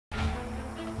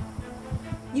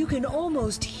You can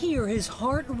almost hear his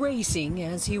heart racing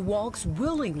as he walks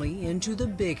willingly into the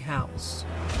big house.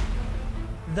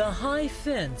 The high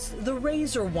fence, the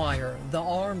razor wire, the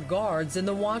armed guards, and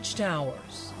the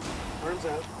watchtowers. Arms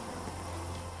out.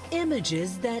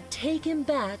 Images that take him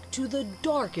back to the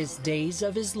darkest days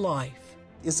of his life.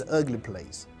 It's an ugly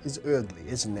place. It's ugly,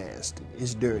 it's nasty,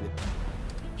 it's dirty.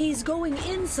 He's going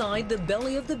inside the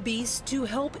belly of the beast to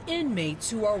help inmates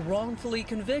who are wrongfully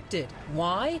convicted.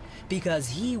 Why? Because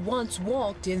he once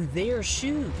walked in their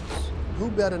shoes. Who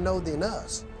better know than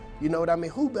us? You know what I mean?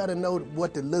 Who better know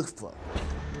what to look for?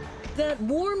 That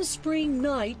warm spring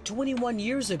night 21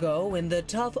 years ago in the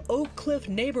tough Oak Cliff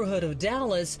neighborhood of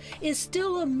Dallas is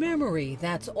still a memory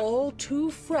that's all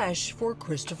too fresh for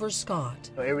Christopher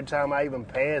Scott. Every time I even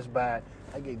pass by,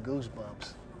 I get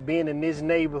goosebumps. Being in this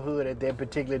neighborhood at that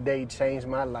particular day changed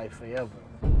my life forever.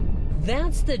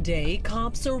 That's the day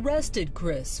cops arrested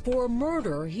Chris for a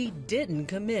murder he didn't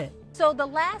commit. So the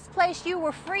last place you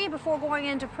were free before going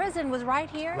into prison was right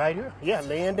here? Right here, yeah,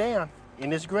 laying down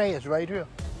in this grass right here.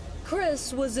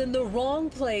 Chris was in the wrong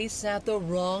place at the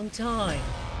wrong time.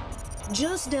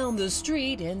 Just down the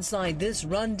street, inside this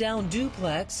rundown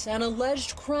duplex, an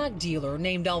alleged crack dealer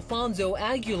named Alfonso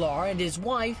Aguilar and his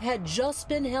wife had just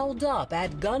been held up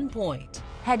at gunpoint.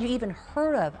 Had you even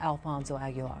heard of Alfonso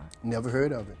Aguilar? Never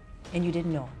heard of it. And you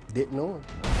didn't know him? Didn't know him.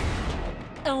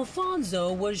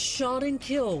 Alfonso was shot and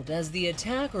killed as the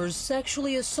attackers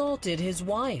sexually assaulted his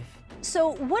wife.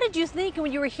 So what did you think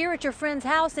when you were here at your friend's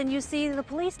house and you see the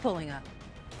police pulling up?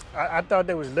 I thought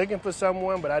they was looking for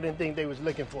someone, but I didn't think they was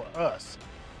looking for us.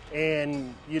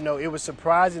 And, you know, it was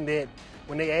surprising that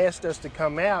when they asked us to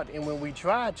come out and when we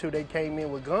tried to, they came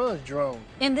in with guns drawn.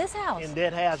 In this house? In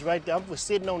that house right there. I was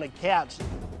sitting on the couch.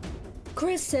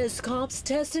 Chris says cops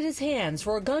tested his hands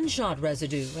for gunshot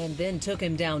residue and then took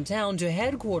him downtown to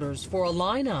headquarters for a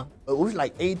lineup. It was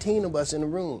like 18 of us in the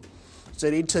room.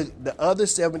 So they took the other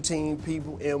 17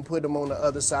 people and put them on the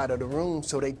other side of the room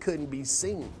so they couldn't be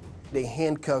seen. They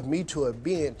handcuffed me to a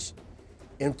bench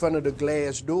in front of the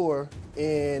glass door,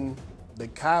 and the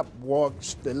cop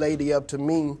walks the lady up to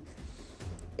me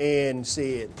and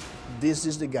said, "This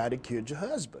is the guy that killed your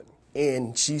husband."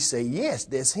 And she said, "Yes,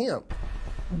 that's him."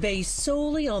 Based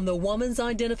solely on the woman's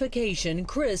identification,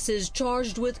 Chris is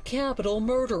charged with capital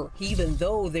murder, even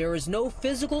though there is no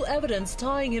physical evidence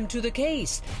tying him to the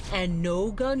case and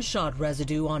no gunshot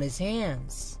residue on his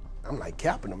hands. I'm like,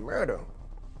 capital murder?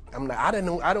 I'm like, I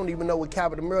don't even know what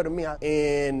capital murder means.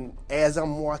 And as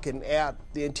I'm walking out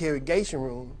the interrogation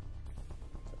room,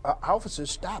 an officer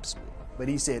stops me. But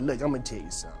he said, "Look, I'm gonna tell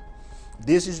you something.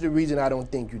 This is the reason I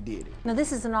don't think you did it." Now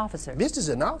this is an officer. This is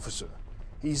an officer.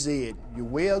 He said, "You're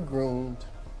well-groomed,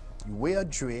 you're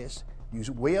well-dressed, you're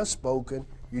well-spoken,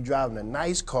 you're driving a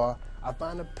nice car. I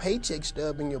found a paycheck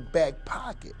stub in your back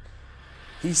pocket."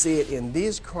 He said, "And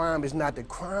this crime is not the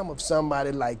crime of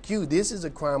somebody like you. This is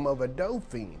a crime of a dope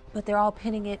fiend." But they're all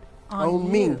pinning it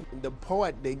on me. you. The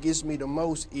part that gets me the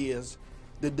most is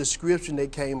the description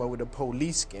that came over the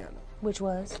police scanner. Which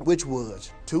was? Which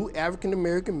was 2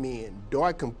 African-American men,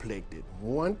 dark-complected,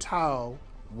 one tall,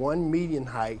 one medium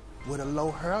height, with a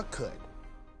low haircut.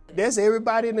 That's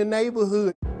everybody in the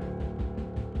neighborhood.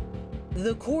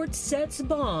 The court sets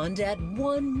bond at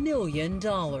 $1 million.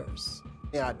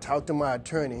 And I talked to my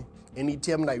attorney, and he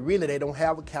tell me, like, really, they don't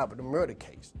have a capital murder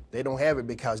case. They don't have it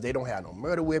because they don't have no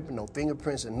murder weapon, no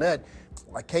fingerprints, or nothing.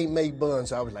 I can't make bond,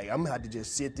 so I was like, I'm gonna have to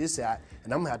just sit this out,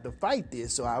 and I'm gonna have to fight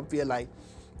this, so I feel like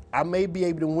I may be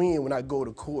able to win when I go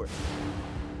to court.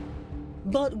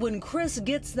 But when Chris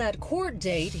gets that court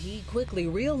date, he quickly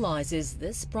realizes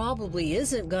this probably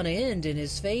isn't going to end in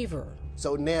his favor.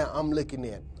 So now I'm looking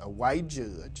at a white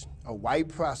judge, a white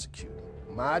prosecutor,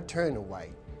 my attorney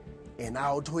white, and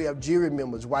all 12 jury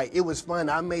members white. It was fun.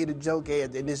 I made a joke,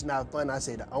 and it's not fun. I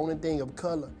said the only thing of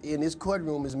color in this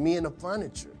courtroom is me and the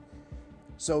furniture.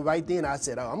 So right then I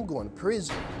said, "Oh, I'm going to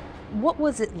prison." What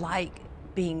was it like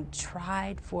being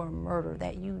tried for a murder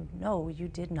that you know you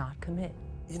did not commit?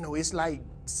 You know, it's like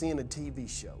seeing a TV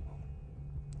show.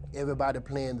 Everybody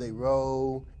playing their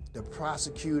role. The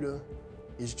prosecutor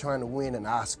is trying to win an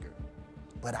Oscar.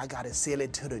 But I gotta sell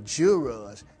it to the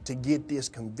jurors to get this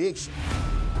conviction.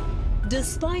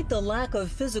 Despite the lack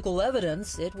of physical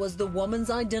evidence, it was the woman's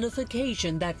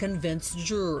identification that convinced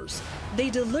jurors. They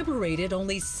deliberated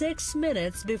only 6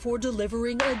 minutes before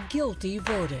delivering a guilty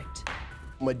verdict.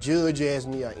 My judge asked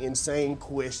me an insane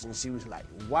question. She was like,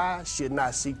 "Why shouldn't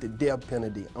I seek the death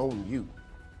penalty on you?"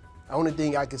 The only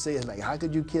thing I could say is like, how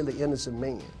could you kill an innocent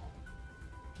man?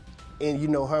 And you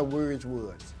know, her words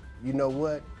was, "You know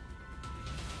what?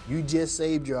 You just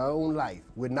saved your own life.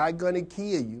 We're not gonna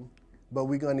kill you, but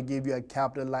we're going to give you a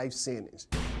capital life sentence.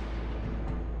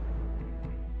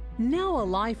 Now a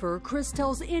lifer, Chris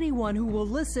tells anyone who will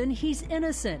listen he's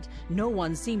innocent. No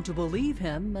one seemed to believe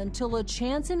him until a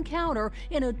chance encounter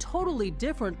in a totally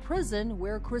different prison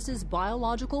where Chris's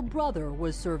biological brother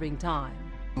was serving time.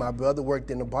 My brother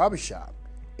worked in a barbershop,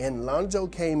 and Alonzo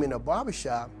came in a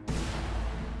barbershop.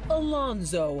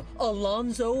 Alonzo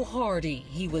Hardy.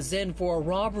 He was in for a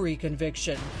robbery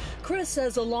conviction. Chris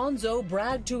says Alonzo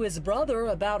bragged to his brother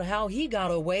about how he got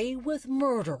away with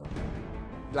murder.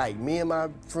 Like, me and my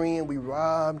friend, we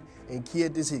robbed and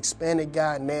killed this Hispanic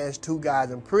guy, and there's 2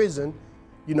 guys in prison,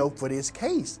 you know, for this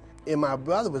case. And my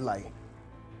brother was like,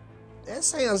 that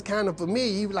sounds kind of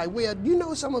familiar. He was like, well, you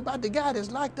know something about the guy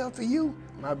that's locked up for you?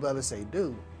 My brother say,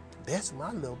 dude, that's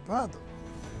my little brother.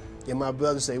 And my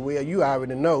brother say, well, you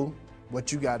already know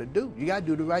what you gotta do. You gotta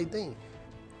do the right thing.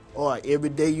 Or every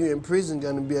day you're in prison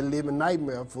gonna be a living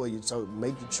nightmare for you, so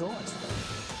make your choice.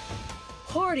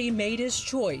 Hardy made his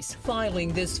choice,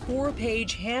 filing this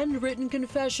 4-page handwritten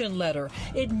confession letter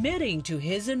admitting to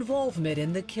his involvement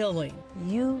in the killing.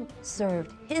 You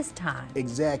served his time.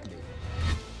 Exactly.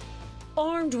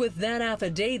 Armed with that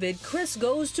affidavit, Chris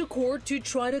goes to court to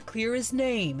try to clear his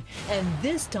name. And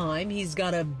this time, he's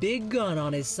got a big gun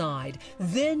on his side.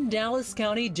 Then Dallas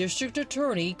County District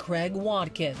Attorney Craig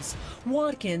Watkins.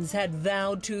 Watkins had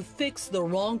vowed to fix the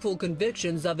wrongful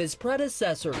convictions of his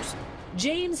predecessors.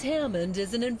 James Hammond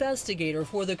is an investigator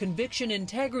for the Conviction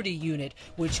Integrity Unit,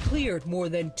 which cleared more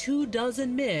than 24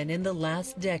 men in the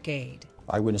last decade.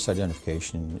 Eyewitness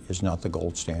identification is not the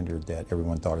gold standard that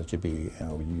everyone thought it to be. You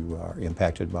know, you are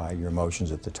impacted by your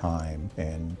emotions at the time,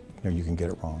 and you know, you can get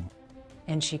it wrong.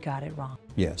 And she got it wrong.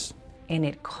 Yes. And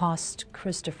it cost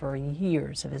Christopher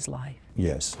years of his life.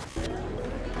 Yes.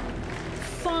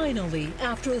 Finally,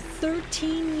 after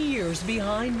 13 years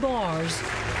behind bars,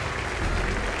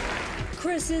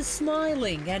 Chris is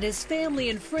smiling, and his family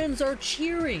and friends are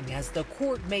cheering as the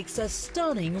court makes a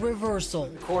stunning reversal.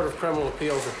 Court of Criminal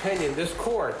Appeals opinion, this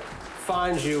court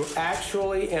finds you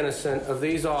actually innocent of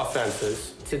these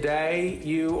offenses. Today,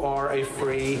 you are a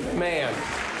free man.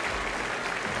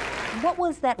 What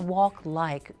was that walk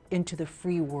like into the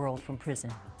free world from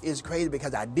prison? It's crazy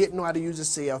because I didn't know how to use a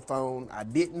cell phone. I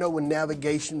didn't know what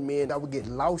navigation meant. I would get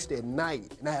lost at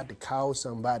night, and I had to call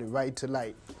somebody right to,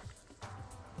 like,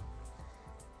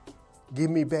 get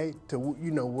me back to,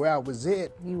 you know, where I was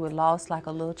at. You were lost like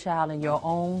a little child in your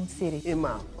own city. In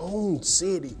my own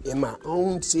city,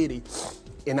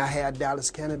 And I had Dallas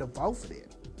County to vote for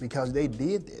that because they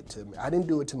did that to me. I didn't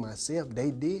do it to myself,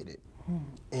 they did it.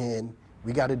 And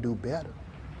we gotta do better.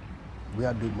 We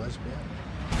gotta do much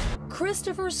better.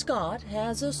 Christopher Scott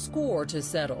has a score to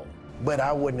settle. But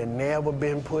I wouldn't have never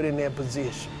been put in that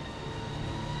position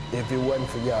if it wasn't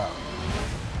for y'all.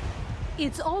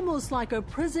 It's almost like a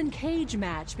prison cage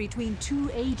match between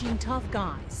 2 aging tough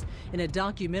guys. In a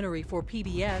documentary for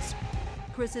PBS,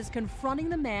 Chris is confronting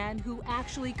the man who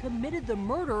actually committed the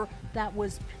murder that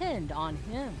was pinned on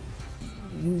him.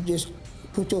 You just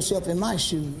put yourself in my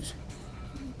shoes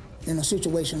in a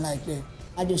situation like that.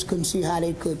 I just couldn't see how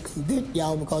they could convict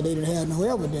y'all because they didn't have no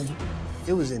evidence.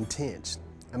 It was intense.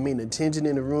 I mean, the tension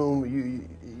in the room,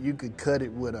 you could cut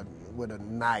it with a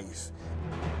knife.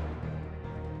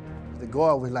 The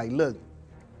guard was like, look,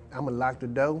 I'm gonna lock the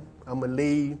door, I'm gonna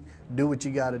leave, do what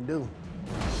you gotta do.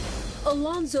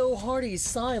 Alonzo Hardy's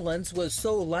silence was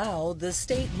so loud, the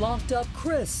state locked up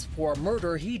Chris for a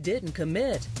murder he didn't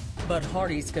commit. But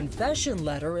Hardy's confession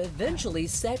letter eventually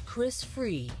set Chris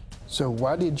free. So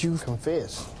why did you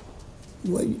confess?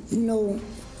 Well, you know,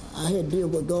 I had to do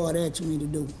what God asked me to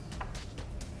do.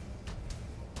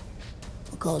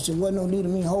 Because there wasn't no need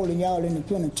of me holding y'all in the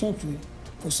penitentiary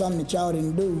for something that y'all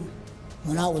didn't do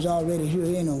when I was already here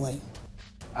anyway.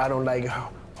 I don't like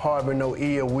harboring no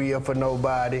ill will for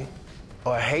nobody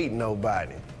or hate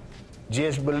nobody.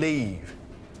 Just believe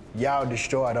y'all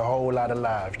destroyed a whole lot of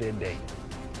lives that day.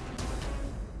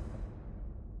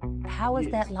 How was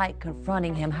that like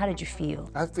confronting him? How did you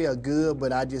feel? I felt good,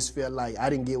 but I just felt like I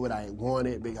didn't get what I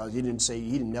wanted because he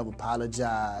didn't never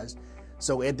apologize.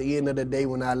 So at the end of the day,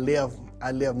 when I left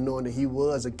knowing that he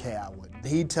was a coward.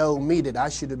 He told me that I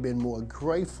should have been more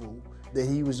grateful that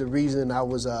he was the reason I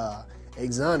was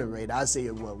exonerated. I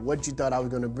said, well, what you thought I was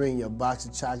gonna bring you a box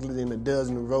of chocolate and a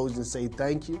dozen of roses and say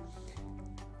thank you?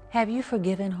 Have you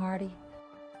forgiven Hardy?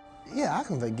 Yeah, I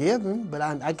can forgive him, but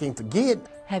I can't forget.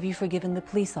 Have you forgiven the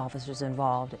police officers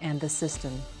involved and the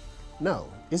system?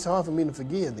 No, it's hard for me to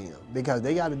forgive them because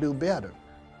they gotta do better.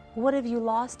 What have you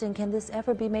lost, and can this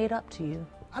ever be made up to you?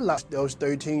 I lost those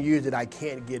 13 years that I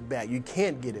can't get back. You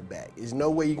can't get it back. There's no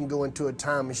way you can go into a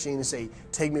time machine and say,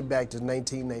 take me back to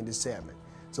 1997.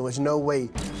 So there's no way.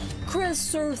 Chris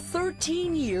served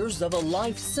 13 years of a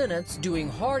life sentence doing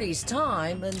Hardy's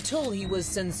time until he was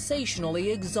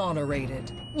sensationally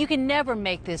exonerated. You can never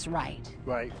make this right.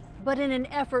 Right. But in an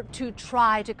effort to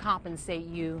try to compensate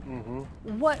you,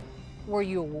 what were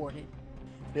you awarded?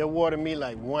 They awarded me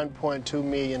like $1.2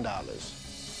 million.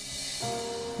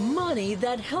 Money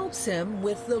that helps him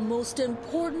with the most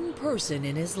important person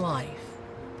in his life,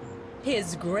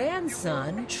 his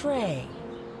grandson, Trey.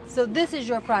 So this is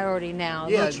your priority now,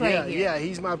 little Trey here. Yeah,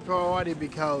 he's my priority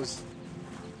because,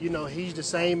 you know, he's the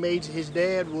same age his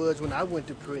dad was when I went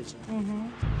to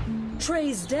prison.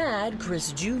 Trey's dad,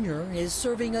 Chris Jr., is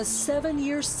serving a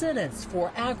 7-year sentence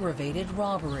for aggravated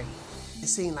robbery. It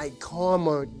seemed like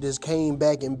karma just came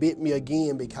back and bit me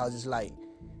again because it's like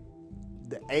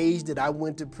the age that I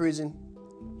went to prison,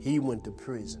 he went to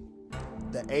prison.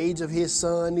 The age of his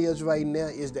son is right now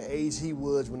is the age he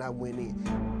was when I went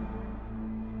in.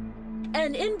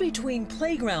 And in between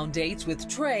playground dates with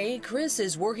Trey, Chris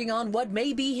is working on what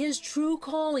may be his true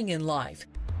calling in life,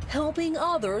 helping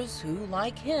others who,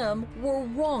 like him, were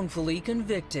wrongfully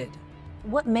convicted.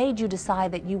 What made you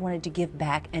decide that you wanted to give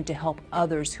back and to help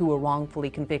others who were wrongfully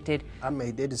convicted? I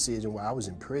made that decision while I was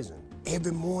in prison.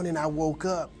 Every morning I woke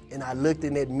up and I looked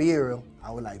in that mirror, I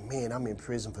was like, man, I'm in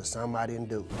prison for something I didn't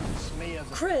do.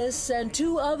 Chris and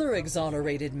 2 other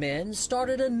exonerated men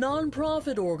started a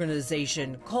nonprofit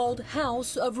organization called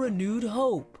House of Renewed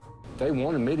Hope. They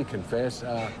wanted me to confess,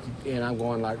 and I'm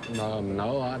going like,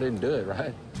 no, I didn't do it,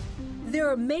 right?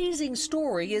 Their amazing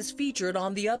story is featured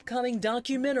on the upcoming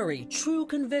documentary, True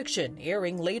Conviction,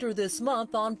 airing later this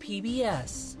month on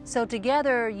PBS. So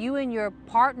together, you and your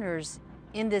partners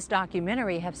in this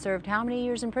documentary have served how many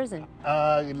years in prison?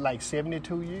 Like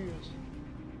 72 years.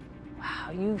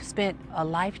 Wow, you've spent a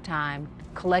lifetime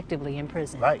collectively in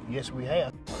prison. Right, yes we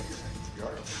have.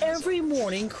 Every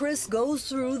morning, Chris goes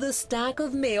through the stack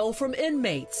of mail from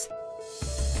inmates.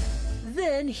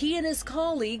 Then he and his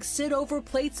colleagues sit over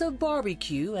plates of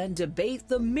barbecue and debate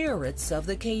the merits of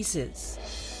the cases.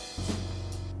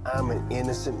 I'm an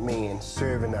innocent man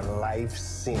serving a life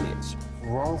sentence,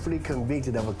 wrongfully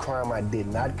convicted of a crime I did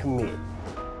not commit.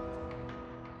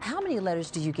 How many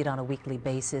letters do you get on a weekly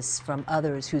basis from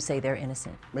others who say they're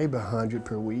innocent? Maybe 100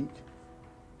 per week.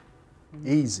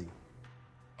 Easy.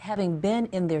 Having been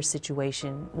in their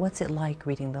situation, what's it like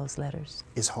reading those letters?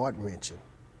 It's heart-wrenching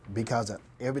because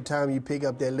every time you pick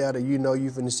up that letter, you know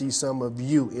you're going to see some of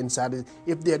you inside it.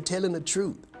 If they're telling the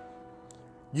truth,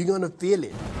 you're going to feel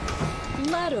it.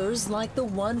 Letters like the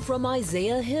one from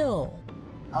Isaiah Hill.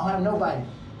 I don't have nobody.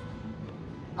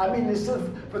 I've been in this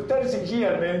for 36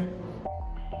 years, man.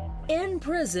 In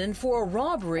prison for a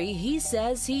robbery he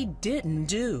says he didn't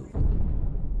do.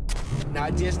 Now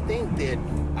I just think that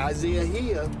Isaiah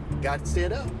Hill got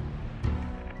set up.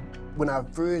 When I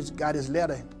first got his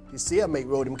letter, his cellmate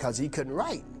wrote him because he couldn't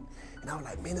write. And I was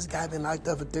like, man, this guy been locked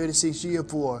up for 36 years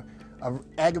for an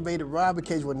aggravated robbery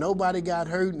case where nobody got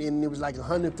hurt and it was like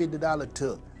 $150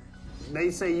 took. They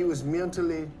say you was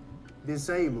mentally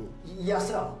disabled. Yes,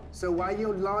 sir. So why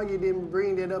your lawyer didn't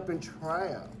bring that up in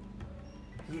trial?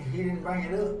 He didn't bring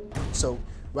it up. So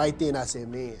right then I said,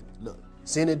 man, look,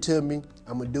 send it to me.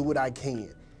 I'm gonna do what I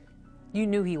can. You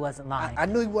knew he wasn't lying. I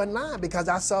knew he wasn't lying because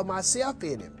I saw myself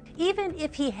in him. Even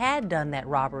if he had done that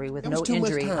robbery with no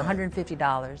injury,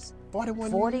 $150.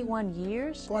 41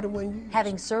 years? 41 years.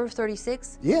 Having served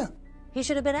 36? Yeah. He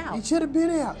should have been out. He should have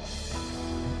been out.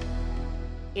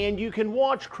 And you can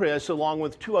watch Chris along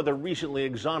with 2 other recently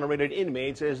exonerated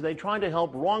inmates as they try to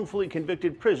help wrongfully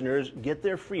convicted prisoners get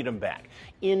their freedom back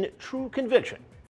in True Conviction,